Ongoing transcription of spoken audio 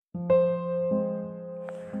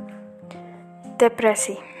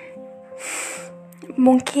Depresi.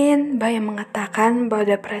 Mungkin banyak mengatakan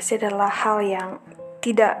bahwa depresi adalah hal yang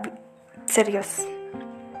tidak serius,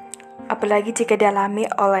 apalagi jika dialami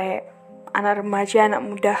oleh anak remaja, anak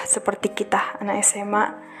muda seperti kita, anak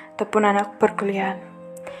SMA ataupun anak perkuliahan.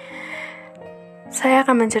 Saya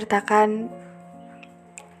akan menceritakan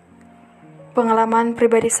pengalaman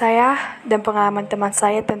pribadi saya dan pengalaman teman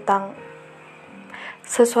saya tentang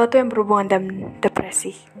sesuatu yang berhubungan dengan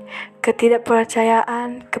depresi.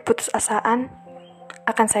 Ketidakpercayaan, keputusasaan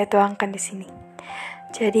akan saya tuangkan di sini.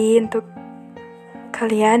 Jadi untuk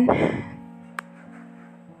kalian,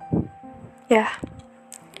 ya,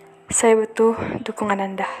 saya butuh dukungan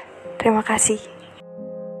Anda. Terima kasih.